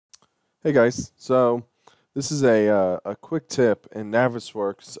Hey guys, so this is a quick tip in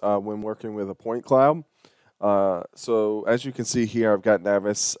Navisworks when working with a point cloud. So as you can see here, I've got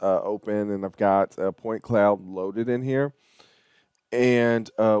Navis open and I've got a point cloud loaded in here. And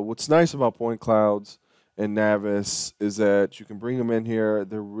what's nice about point clouds and Navis is that you can bring them in here.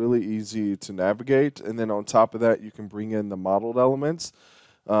 They're really easy to navigate, and then on top of that, you can bring in the modeled elements.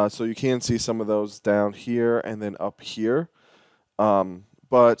 So you can see some of those down here and then up here.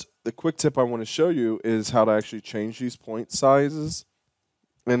 But the quick tip I want to show you is how to actually change these point sizes.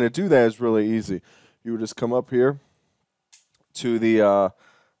 And to do that is really easy. You would just come up here to the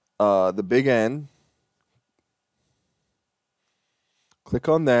big N, click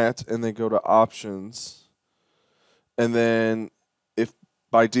on that, and then go to Options. And then if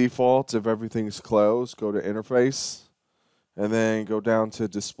by default, if everything's closed, go to Interface, and then go down to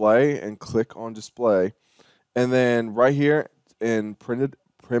Display and click on Display. And then right here in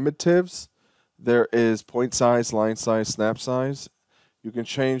primitives, there is point size, line size, snap size. You can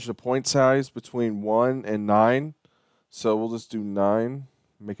change the point size between 1 and 9. So we'll just do 9,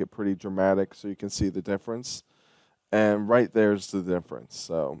 make it pretty dramatic so you can see the difference. And right there's the difference.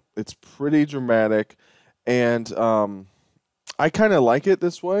 So it's pretty dramatic. And I kind of like it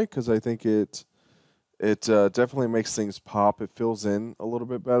this way because I think it definitely makes things pop. It fills in a little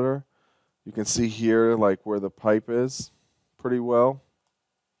bit better. You can see here like where the pipe is pretty well.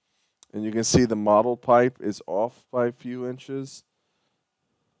 And you can see the model pipe is off by a few inches.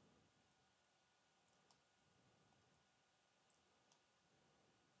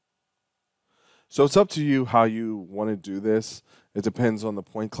 So it's up to you how you want to do this. It depends on the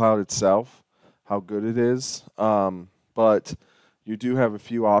point cloud itself, how good it is. But you do have a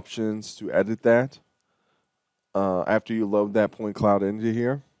few options to edit that after you load that point cloud into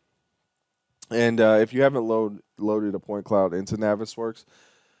here. And if you haven't loaded a point cloud into Navisworks,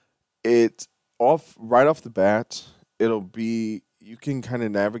 right off the bat, you can kind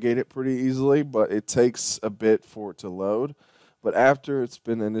of navigate it pretty easily, but it takes a bit for it to load. But after it's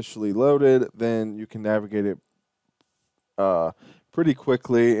been initially loaded, then you can navigate it pretty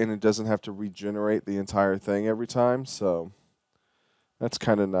quickly, and it doesn't have to regenerate the entire thing every time. So that's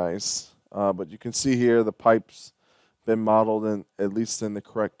kind of nice. But you can see here the pipe's been modeled in at least in the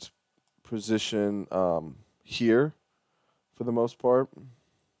correct position here for the most part.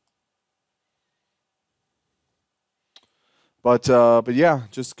 But yeah,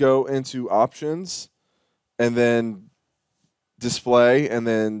 just go into options and then display, and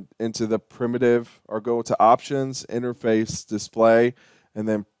then into the primitive, or go to options, interface, display, and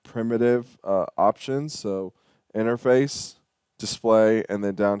then primitive options. So interface, display, and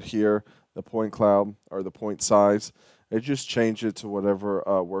then down here the point cloud or the point size. And just change it to whatever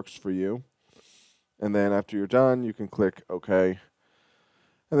works for you. And then after you're done, you can click OK.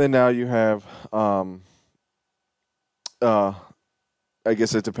 And then now you have I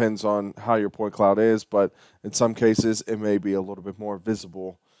guess it depends on how your point cloud is, but in some cases it may be a little bit more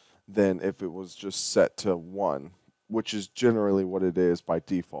visible than if it was just set to 1, which is generally what it is by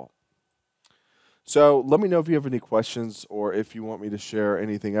default. So let me know if you have any questions or if you want me to share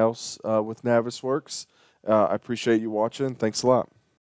anything else with Navisworks. I appreciate you watching. Thanks a lot.